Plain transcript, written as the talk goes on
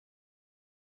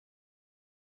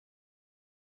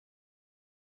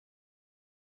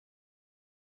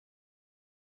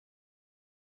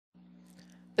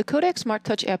The Kodak Smart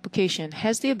Touch application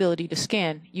has the ability to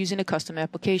scan using a custom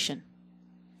application.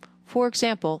 For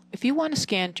example, if you want to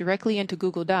scan directly into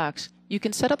Google Docs, you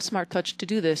can set up Smart Touch to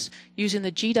do this using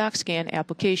the gDocScan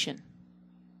application.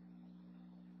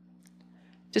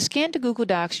 To scan to Google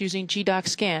Docs using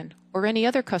gDocScan or any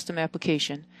other custom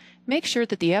application, make sure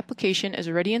that the application is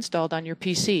already installed on your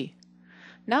PC.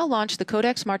 Now launch the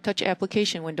Kodak Smart Touch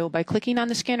application window by clicking on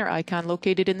the scanner icon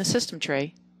located in the system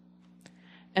tray,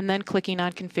 and then clicking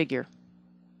on Configure.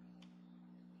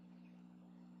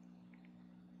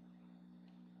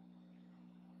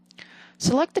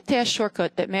 Select the task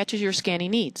shortcut that matches your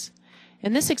scanning needs.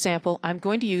 In this example, I'm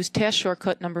going to use task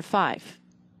shortcut number 5.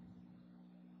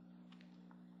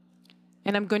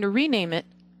 And I'm going to rename it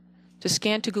to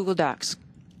Scan to Google Docs.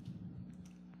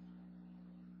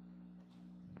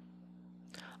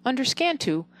 Under Scan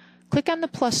To, click on the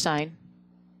plus sign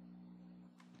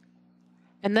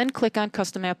and then click on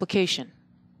Custom Application.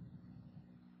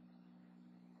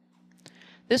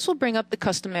 This will bring up the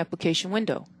Custom Application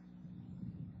window.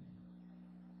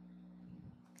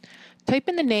 Type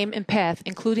in the name and path,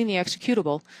 including the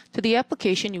executable, to the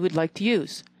application you would like to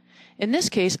use. In this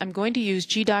case, I'm going to use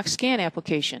gDocScan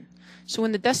application, so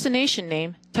in the destination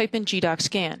name, type in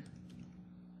gDocScan.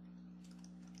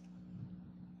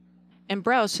 And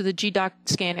browse to the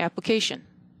gDocScan application.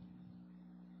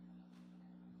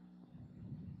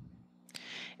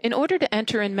 In order to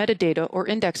enter in metadata or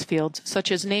index fields,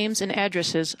 such as names and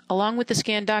addresses, along with the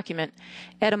scanned document,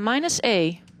 add a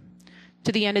 -A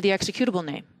to the end of the executable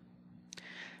name.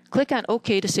 Click on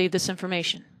OK to save this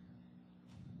information.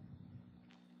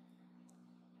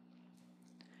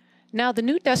 Now the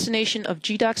new destination of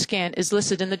gDocScan is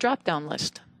listed in the drop-down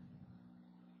list.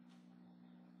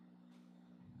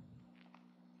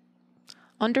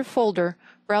 Under Folder,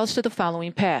 browse to the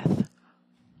following path.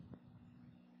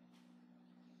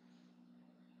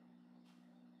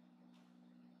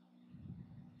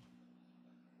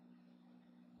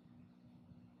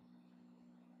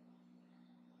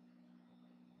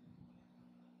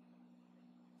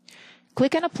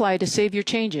 Click on Apply to save your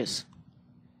changes.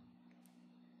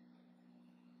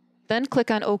 Then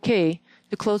click on OK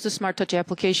to close the Smart Touch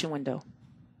application window.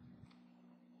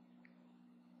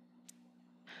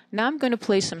 Now I'm going to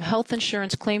place some health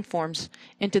insurance claim forms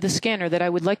into the scanner that I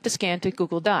would like to scan to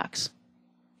Google Docs.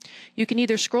 You can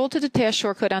either scroll to the task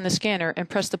shortcut on the scanner and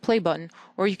press the play button,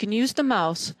 or you can use the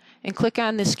mouse and click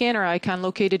on the scanner icon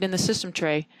located in the system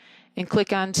tray and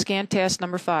click on Scan Task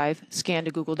number 5, Scan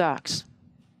to Google Docs.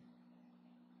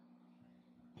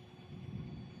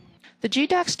 The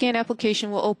gDocScan application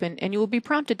will open and you will be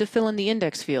prompted to fill in the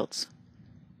index fields.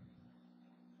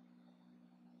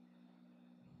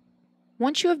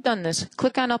 Once you have done this,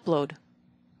 click on Upload.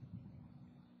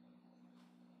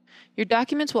 Your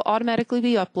documents will automatically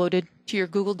be uploaded to your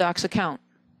Google Docs account.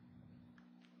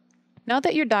 Now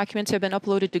that your documents have been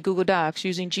uploaded to Google Docs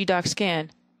using gDocScan,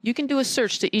 you can do a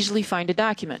search to easily find a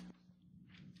document.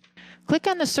 Click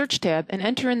on the Search tab and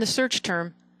enter in the search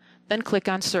term, then click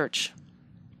on Search.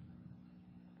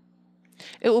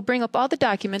 It will bring up all the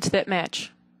documents that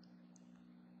match.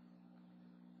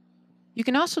 You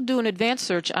can also do an advanced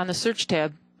search on the Search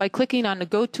tab by clicking on the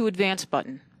Go to Advanced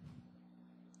button.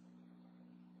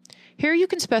 Here you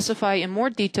can specify in more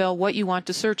detail what you want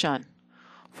to search on.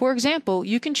 For example,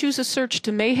 you can choose a search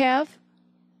to may have,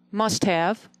 must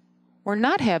have, or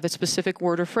not have a specific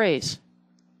word or phrase.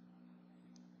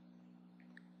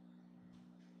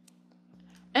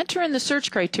 Enter in the search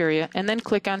criteria and then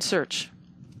click on Search.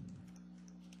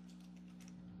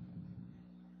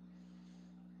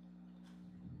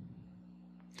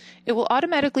 It will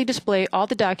automatically display all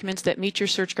the documents that meet your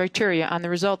search criteria on the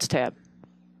Results tab.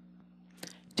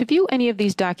 To view any of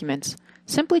these documents,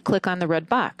 simply click on the red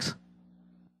box.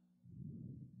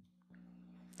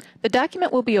 The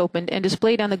document will be opened and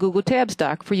displayed on the Google Tabs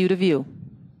dock for you to view.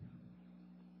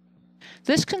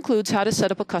 This concludes how to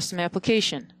set up a custom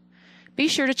application. Be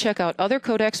sure to check out other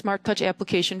Kodak Smart Touch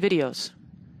application videos.